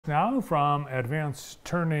Now from Advanced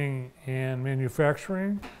Turning and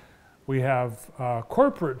Manufacturing, we have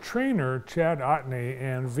corporate trainer Chad Otney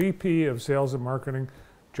and VP of Sales and Marketing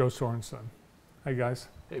Joe Sorensen. Hi guys.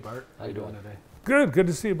 Hey Bart, how you doing today? Good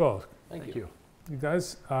to see you both. Thank you. You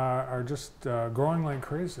guys are just growing like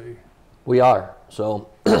crazy. We are. So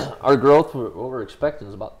our growth, what we're expecting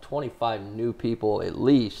is about 25 new people at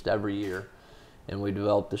least every year. And we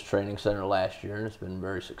developed this training center last year, and it's been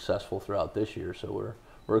very successful throughout this year. So we're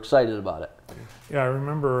excited about it. Yeah, I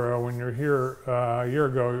remember when you were here a year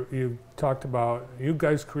ago, you talked about you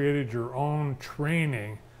guys created your own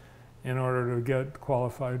training in order to get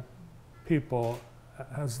qualified people.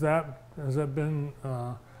 Has that been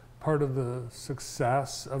part of the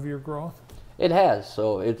success of your growth? It has.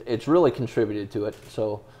 So it's really contributed to it.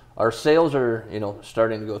 So our sales are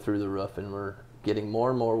starting to go through the roof, and we're getting more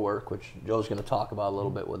and more work, which Joe's going to talk about a little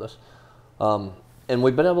bit with us. And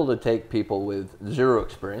we've been able to take people with zero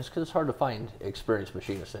experience, because it's hard to find experienced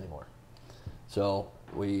machinists anymore. So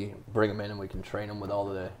we bring them in and we can train them with all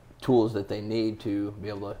the tools that they need to be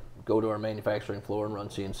able to go to our manufacturing floor and run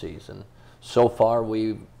CNCs. And so far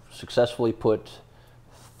we've successfully put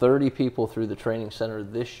 30 people through the training center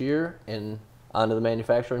this year and onto the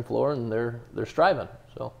manufacturing floor, and they're striving.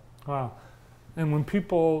 So wow. And when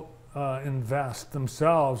people invest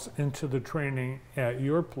themselves into the training at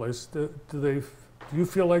your place, do you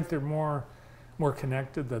feel like they're more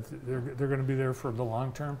connected, that they're going to be there for the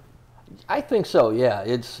long term? I think so. Yeah,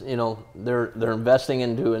 it's they're investing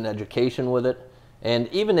into an education with it, and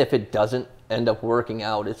even if it doesn't end up working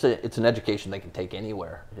out, it's an education they can take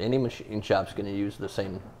anywhere. Any machine shop's going to use the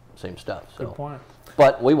same stuff. So. Good point.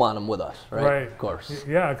 But we want them with us, right? Right. Of course.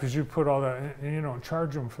 Yeah, because you put all that, and you don't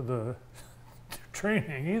charge them for the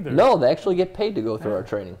training either. No, they actually get paid to go through our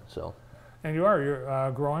training. So. And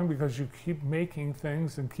you're growing because you keep making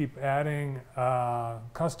things and keep adding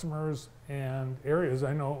customers and areas.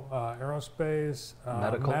 I know aerospace,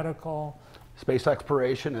 medical. Space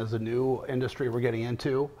exploration is a new industry we're getting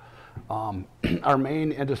into. Our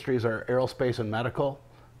main industries are aerospace and medical,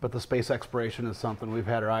 but the space exploration is something we've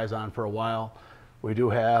had our eyes on for a while. We do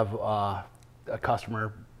have a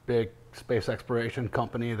customer, big space exploration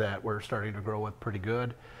company that we're starting to grow with pretty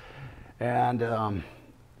good. And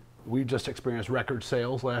we just experienced record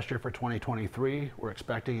sales last year for 2023. We're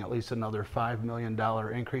expecting at least another $5 million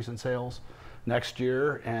increase in sales next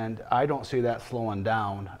year, and I don't see that slowing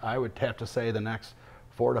down. I would have to say the next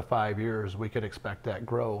 4 to 5 years we could expect that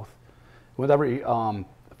growth. With every $5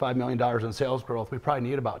 million in sales growth, we probably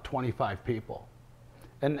need about 25 people.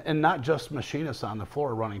 And not just machinists on the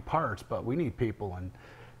floor running parts, but we need people in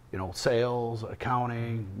sales,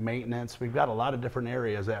 accounting, maintenance. We've got a lot of different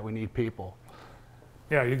areas that we need people.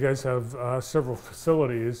 Yeah, you guys have several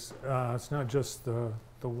facilities. It's not just the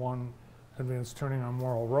one Advanced Turning on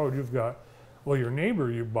Morrill Road. You've got, well, your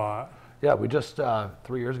neighbor you bought. Yeah, we just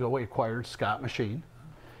 3 years ago we acquired Scott Machine.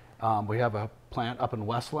 We have a plant up in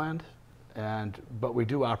Westland, but we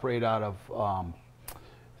do operate out of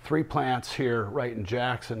 3 plants here right in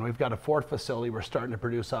Jackson. We've got a 4th facility we're starting to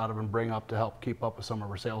produce out of and bring up to help keep up with some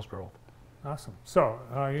of our sales growth. Awesome. So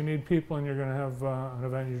you need people, and you're going to have an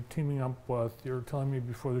event you're teaming up with. You were telling me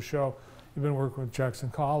before the show you've been working with Jackson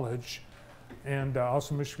College and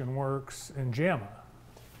also Michigan Works and JAMA.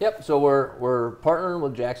 Yep. So we're partnering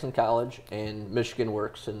with Jackson College and Michigan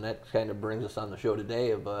Works, and that kind of brings us on the show today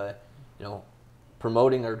of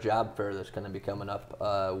promoting our job fair that's going to be coming up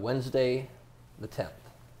Wednesday, the 10th.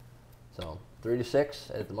 So 3 to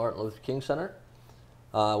 6 at the Martin Luther King Center.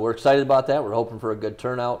 We're excited about that. We're hoping for a good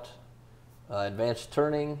turnout. Advanced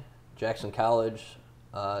Turning, Jackson College,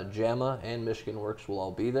 JAMA, and Michigan Works will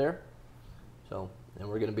all be there. So, and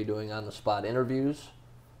we're going to be doing on-the-spot interviews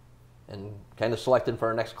and kind of selecting for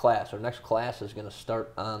our next class. Our next class is going to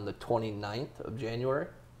start on the 29th of January.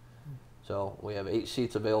 So we have 8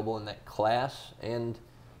 seats available in that class, and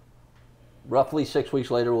roughly 6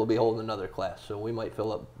 weeks later we'll be holding another class. So we might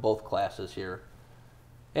fill up both classes here.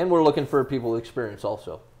 And we're looking for people with experience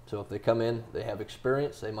also. So if they come in, they have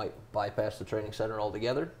experience, they might bypass the training center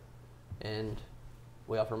altogether, and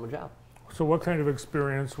we offer them a job. So what kind of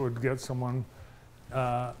experience would get someone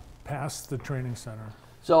past the training center?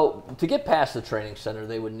 So to get past the training center,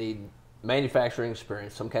 they would need manufacturing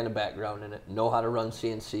experience, some kind of background in it, know how to run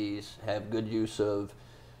CNCs, have good use of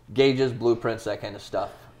gauges, blueprints, that kind of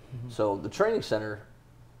stuff. Mm-hmm. So the training center,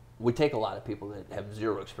 we take a lot of people that have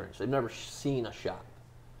zero experience. They've never seen a shop.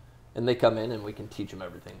 And they come in and we can teach them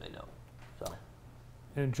everything they know. So.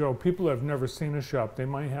 And Joe, people that have never seen a shop, they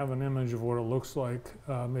might have an image of what it looks like,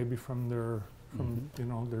 maybe from their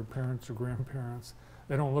their parents or grandparents.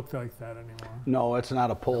 they don't look like that anymore. No, it's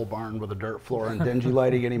not a pole barn with a dirt floor and dingy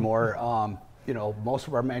lighting anymore. You know, most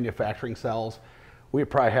of our manufacturing cells, we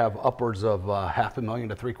probably have upwards of $500,000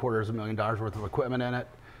 to $750,000 worth of equipment in it.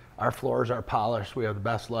 Our floors are polished. We have the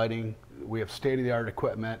best lighting. We have state-of-the-art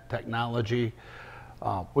equipment, technology.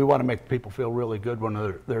 We want to make people feel really good when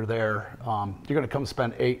they're there. You're going to come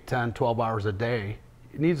spend 8, 10, 12 hours a day.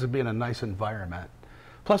 It needs to be in a nice environment.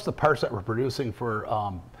 Plus the parts that we're producing for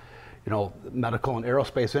you know, medical and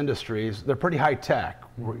aerospace industries, they're pretty high tech.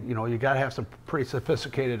 You know, you got to have some pretty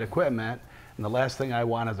sophisticated equipment. And the last thing I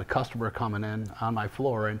want is a customer coming in on my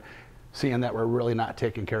floor and seeing that we're really not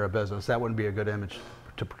taking care of business. That wouldn't be a good image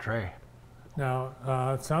to portray. Now,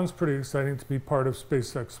 it sounds pretty exciting to be part of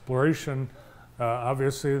space exploration.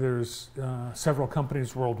 Obviously, there's several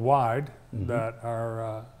companies worldwide that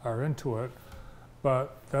are into it,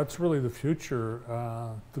 but that's really the future.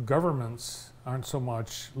 The governments aren't so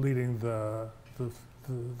much leading the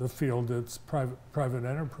field; it's private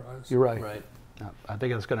enterprise. You're right. Right. I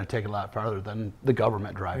think it's going to take a lot farther than the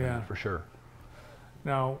government driving Yeah. it, for sure.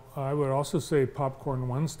 Now, I would also say Popcorn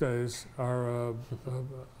Wednesdays are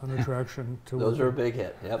an attraction to. Those are a big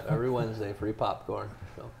hit. Yep, every Wednesday, free popcorn.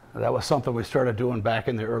 So. That was something we started doing back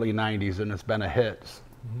in the early 90s, and it's been a hit.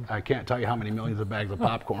 I can't tell you how many millions of bags of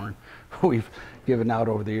popcorn we've given out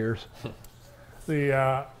over the years.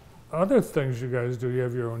 The other things you guys do, you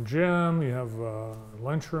have your own gym, you have a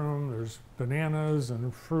lunchroom, there's bananas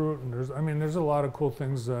and fruit, and there's a lot of cool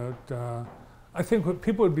things that I think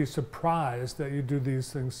people would be surprised that you do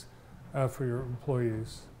these things for your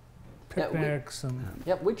employees. Picnics and.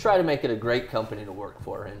 Yep, we try to make it a great company to work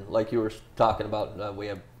for, and like you were talking about, we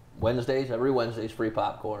have Wednesdays. Every Wednesday is free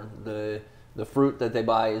popcorn. The fruit that they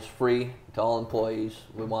buy is free to all employees.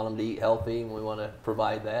 We want them to eat healthy, and we want to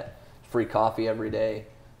provide that. It's free coffee every day,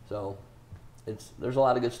 so there's a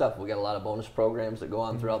lot of good stuff. We got a lot of bonus programs that go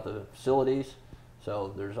on throughout the facilities,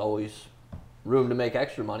 so there's always room to make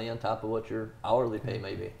extra money on top of what your hourly pay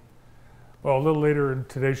may be. Well, a little later in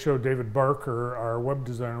today's show, David Barker, our web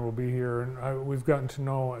designer, will be here, and we've gotten to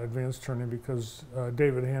know Advanced Turning because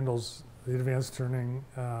David handles the Advanced Turning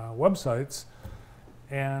websites,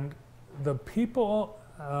 and the people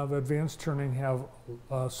of Advanced Turning have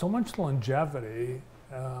so much longevity.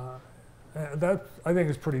 That I think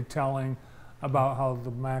is pretty telling about how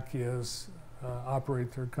the Macchias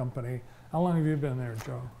operate their company. How long have you been there,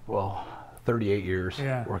 Joe? Well, 38 years.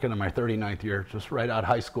 Yeah. Working in my 39th year, just right out of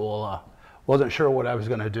high school. Wasn't sure what I was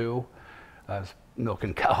going to do. I was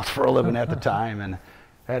milking cows for a living at the time, and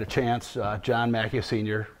I had a chance. John Macchia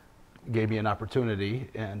Sr. gave me an opportunity,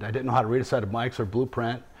 and I didn't know how to read a set of mics or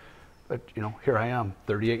blueprint. But you know, here I am,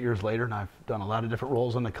 38 years later, and I've done a lot of different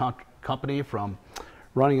roles in the company, from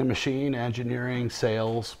running a machine, engineering,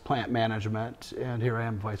 sales, plant management, and here I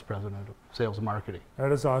am, vice president of sales and marketing.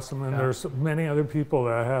 That is awesome, and there's many other people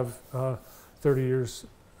that have 30 years,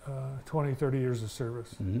 20, 30 years of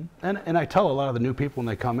service. And I tell a lot of the new people when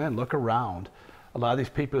they come in, look around. A lot of these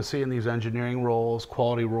people you see in these engineering roles,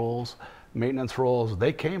 quality roles, maintenance roles,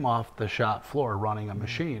 they came off the shop floor running a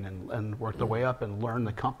machine and worked their way up and learned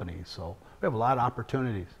the company. So we have a lot of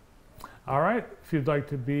opportunities. All right, if you'd like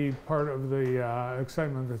to be part of the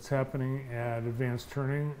excitement that's happening at Advanced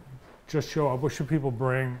Turning, just show up. What should people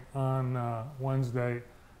bring on Wednesday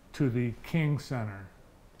to the King Center?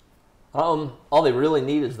 All they really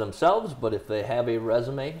need is themselves, but if they have a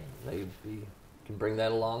resume, can bring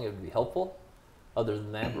that along. It would be helpful. Other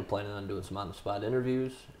than that, we're planning on doing some on-the-spot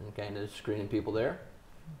interviews and kind of screening people there.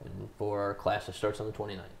 And for our class that starts on the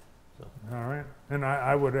 29th. So. All right, and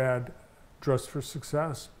I would add, dress for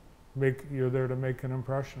success. You're there to make an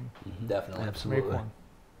impression. Definitely. Absolutely. Make one.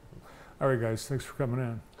 All right, guys, thanks for coming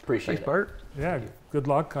in. Appreciate Thanks, it. Bart. Yeah, good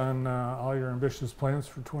luck on all your ambitious plans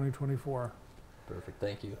for 2024. Perfect,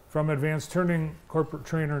 thank you. From Advanced Turning, corporate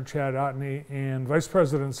trainer Chad Otney and Vice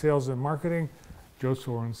President Sales and Marketing, Joe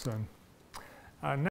Sorensen.